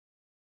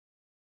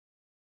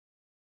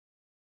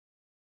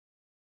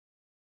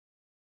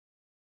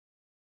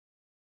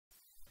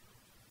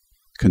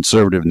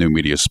Conservative New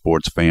Media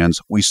sports fans,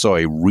 we saw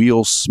a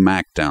real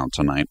smackdown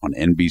tonight on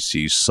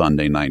NBC's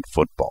Sunday Night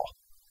Football.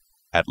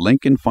 At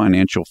Lincoln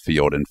Financial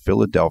Field in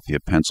Philadelphia,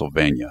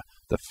 Pennsylvania,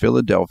 the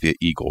Philadelphia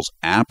Eagles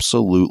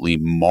absolutely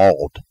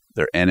mauled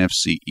their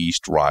NFC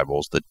East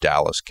rivals, the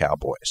Dallas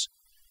Cowboys.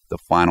 The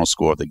final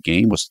score of the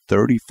game was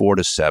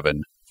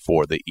 34-7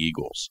 for the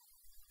Eagles.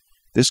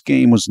 This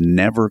game was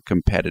never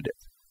competitive.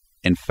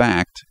 In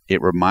fact, it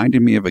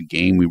reminded me of a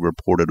game we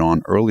reported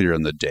on earlier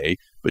in the day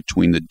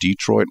between the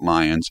Detroit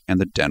Lions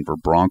and the Denver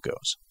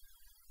Broncos.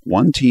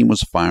 One team was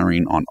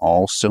firing on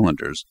all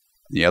cylinders.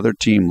 The other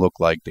team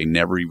looked like they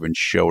never even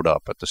showed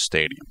up at the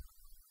stadium.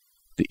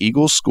 The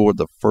Eagles scored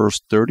the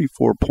first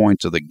 34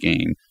 points of the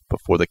game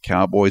before the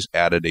Cowboys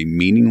added a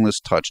meaningless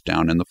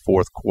touchdown in the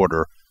fourth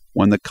quarter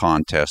when the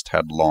contest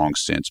had long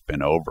since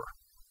been over.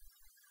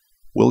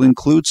 We'll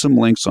include some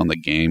links on the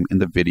game in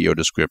the video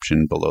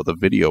description below the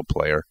video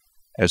player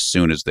as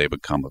soon as they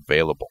become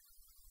available.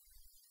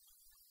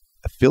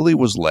 Philly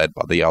was led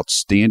by the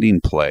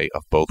outstanding play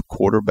of both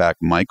quarterback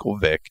Michael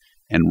Vick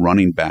and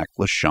running back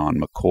LaShawn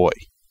McCoy.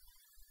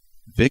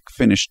 Vick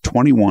finished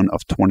 21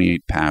 of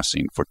 28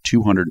 passing for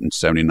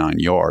 279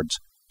 yards,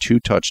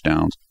 2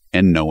 touchdowns,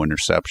 and no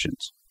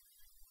interceptions.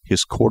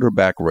 His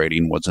quarterback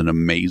rating was an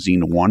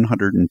amazing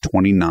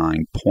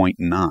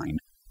 129.9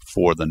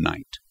 for the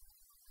night.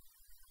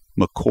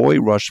 McCoy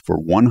rushed for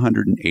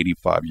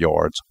 185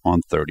 yards on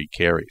 30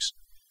 carries.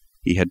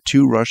 He had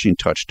 2 rushing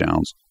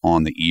touchdowns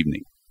on the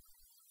evening.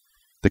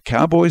 The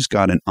Cowboys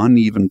got an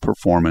uneven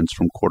performance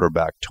from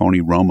quarterback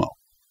Tony Romo.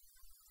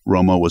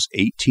 Romo was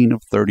 18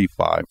 of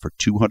 35 for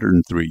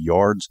 203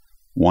 yards,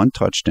 1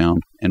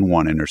 touchdown, and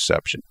 1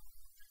 interception.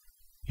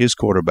 His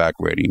quarterback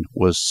rating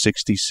was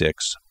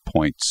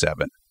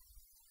 66.7.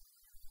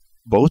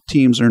 Both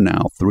teams are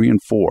now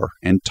 3-4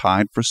 and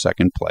tied for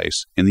second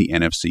place in the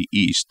NFC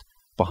East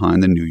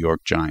behind the New York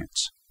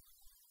Giants.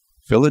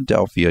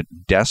 Philadelphia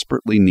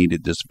desperately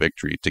needed this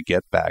victory to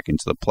get back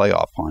into the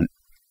playoff hunt,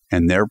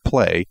 and their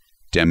play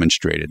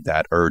demonstrated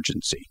that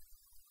urgency.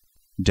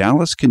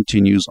 Dallas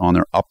continues on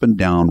their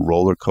up-and-down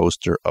roller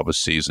coaster of a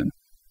season.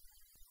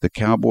 The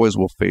Cowboys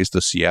will face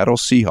the Seattle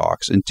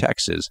Seahawks in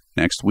Texas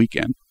next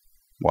weekend,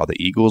 while the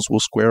Eagles will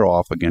square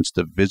off against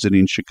the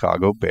visiting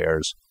Chicago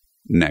Bears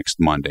next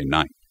Monday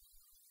night.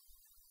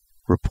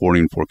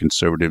 Reporting for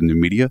Conservative New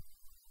Media,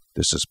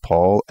 this is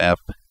Paul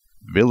F.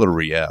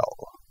 Villarreal.